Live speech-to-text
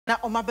na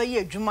omabaye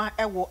adwuma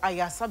ewo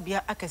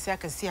ayasabia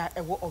akese a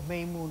ewo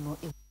omanmu no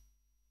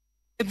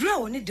Ebra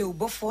woni de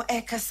ubofo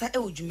ekasa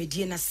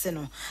ewudwumedie na se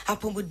no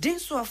apomuden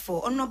so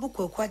afo onobo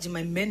kwaku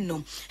agema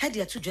menno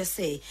hede atodwa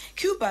se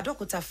Cuba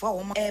dokotafo a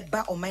wo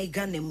eba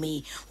omaiga na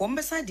mi wo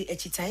mbesa de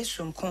achitae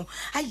sonko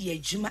aye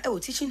adwuma ewo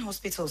teaching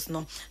hospitals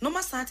no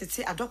masa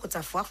tete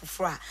adokotafo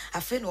afoforo a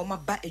afi na wo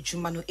maba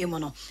adwuma no emo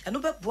no eno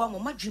beboa mo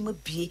madwuma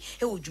bie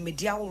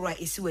ewudwumedie aworo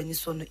a esi wani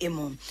so no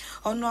emo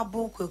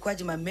onobo kwaku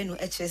agema menno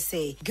eche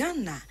se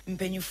Ghana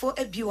mpanyufo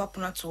abie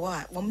wapona to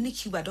a wo mne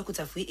Cuba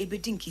dokotafo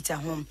ebedi nkita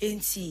ho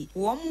enti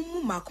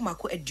Womu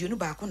mako aduonu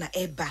baako na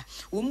eba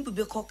womu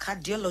bibeko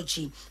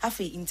cardiology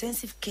afi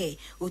intensive care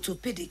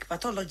orthopedic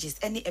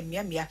pathologist any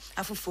emiamia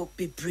afufo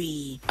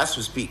bebre. As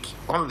we speak,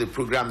 one of the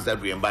programs that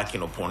we're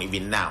embarking upon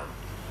even now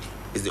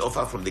is the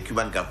offer from the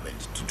Cuban government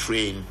to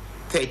train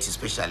 30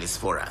 specialists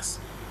for us.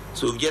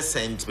 So we've just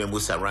sent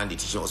memos around the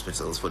teaching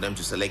hospitals for them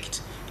to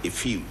select a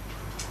few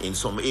in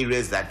some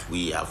areas that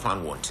we have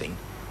found wanting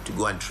to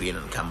go and train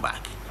and come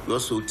back. We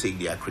also take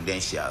their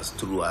credentials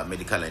through our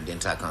Medical and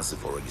Dental Council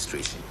for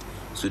registration.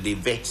 So they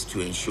vet to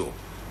ensure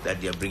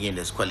that they are bringing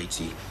this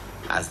quality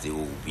as they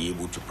will be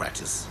able to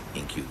practice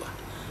in Cuba.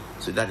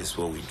 So that is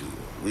what we do.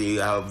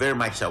 We are very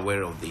much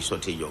aware of the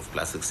shortage of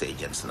plastic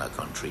surgeons in our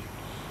country,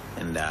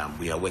 and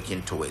we are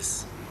working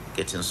towards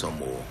getting some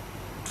more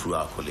through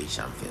our college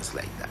and things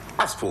like that.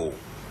 As for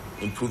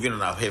improving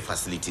on our hair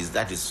facilities,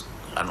 that is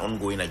an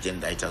ongoing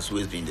agenda. It has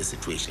always been the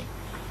situation,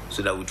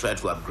 so that we try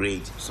to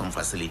upgrade some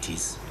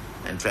facilities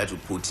and try to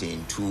put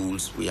in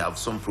tools. We have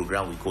some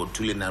program we call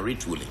tooling and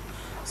retooling,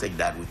 so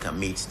that we can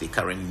meet the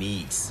current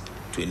needs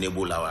to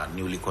enable our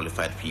newly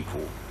qualified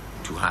people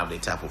to have the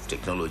type of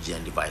technology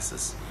and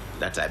devices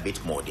that are a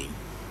bit modern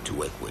to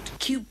work with.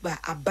 Cuba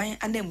aban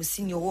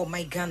anemusinyo wo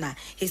my Ghana,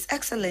 His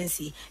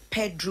Excellency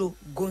Pedro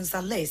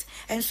Gonzalez,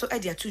 and so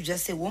edia to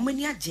just say woman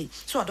yaji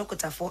so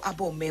adokotafo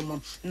abo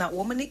memo na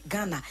woman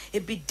Ghana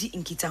ebedi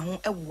nkita ho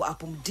ewo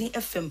apomden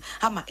FM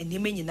ama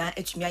enime nyina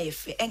atumi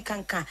ayefe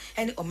enkanka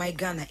ene o my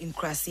Ghana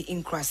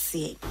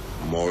inkrasi.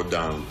 More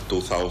than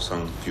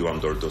 2,000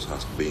 Cuban doctors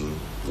has been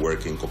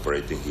working,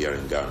 cooperating here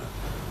in Ghana.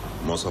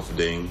 Most of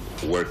them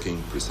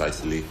working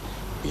precisely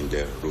in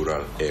the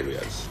rural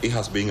areas. It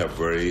has been a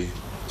very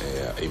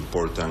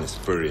important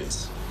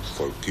experience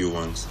for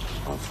Cubans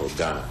and for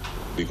Ghana,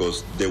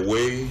 because the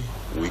way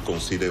we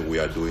consider we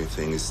are doing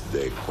things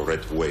the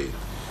correct way.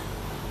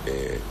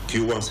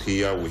 Cubans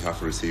here, we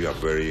have received a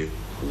very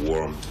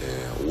warm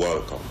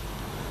welcome.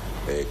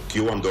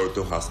 Cuban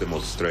doctor has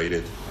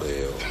demonstrated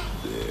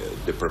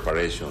the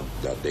preparation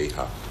that they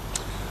have.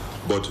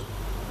 But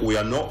we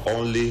are not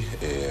only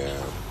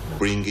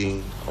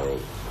bringing or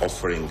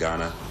offering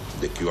Ghana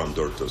the Cuban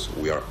doctors,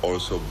 we are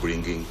also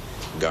bringing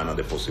Ghana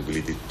the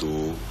possibility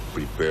to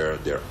prepare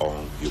their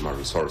own human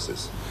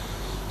resources.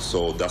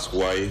 So that's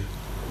why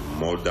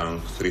more than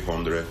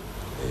 300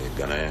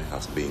 Ghanaians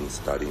has been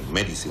studying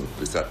medicine,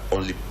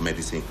 only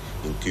medicine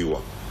in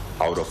Cuba,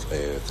 out of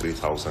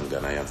 3,000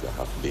 Ghanaians that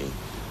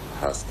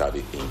have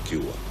studied in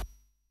Cuba.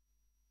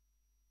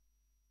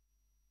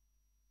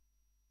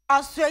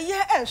 As